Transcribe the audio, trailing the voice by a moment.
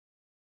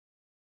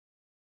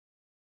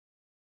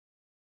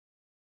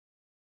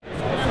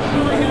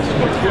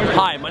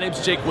Hi, my name is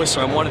Jake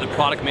Whisler. I'm one of the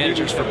product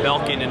managers for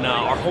Belkin in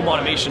our home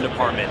automation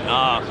department.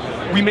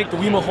 We make the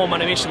WeMo home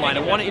automation line. I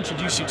want to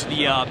introduce you to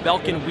the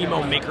Belkin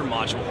WeMo Maker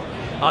module.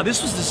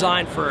 This was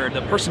designed for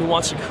the person who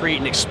wants to create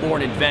and explore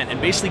and invent and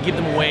basically give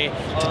them a way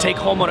to take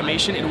home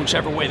automation in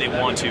whichever way they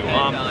want to. We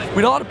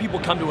had a lot of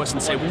people come to us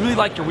and say, we really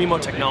like your WeMo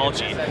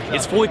technology.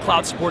 It's fully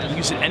cloud supported. You can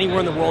use it anywhere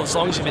in the world as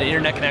long as you have an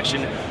internet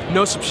connection,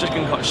 no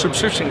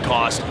subscription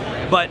cost.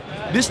 But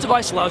this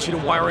device allows you to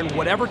wire in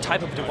whatever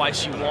type of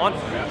device you want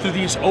through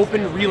these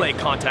open relay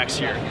contacts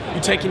here.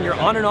 You take in your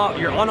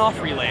on-off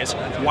relays,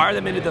 wire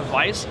them into the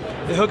device,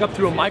 they hook up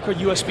through a micro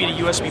USB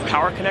to USB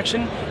power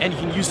connection, and you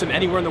can use them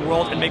anywhere in the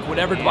world and make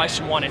whatever device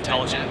you want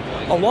intelligent.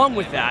 Along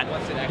with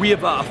that, we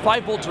have a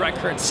 5-volt direct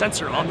current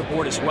sensor on the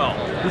board as well,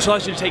 which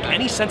allows you to take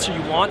any sensor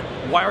you want,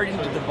 wire it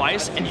into the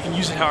device, and you can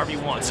use it however you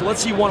want. So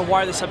let's say you want to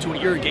wire this up to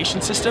an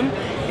irrigation system,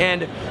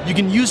 and you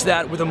can use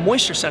that with a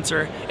moisture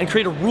sensor and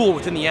create a rule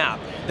within the app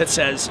that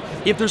says,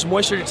 if there's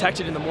moisture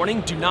detected in the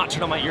morning, do not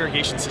turn on my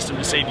irrigation system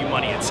to save you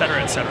money,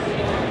 etc., etc.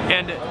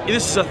 And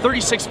this is a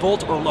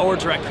 36-volt or lower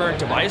direct current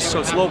device, so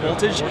it's low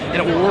voltage,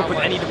 and it will work with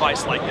any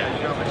device like that.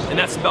 And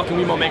that's the Belkin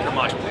WeMo Maker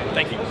module.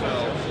 Thank you.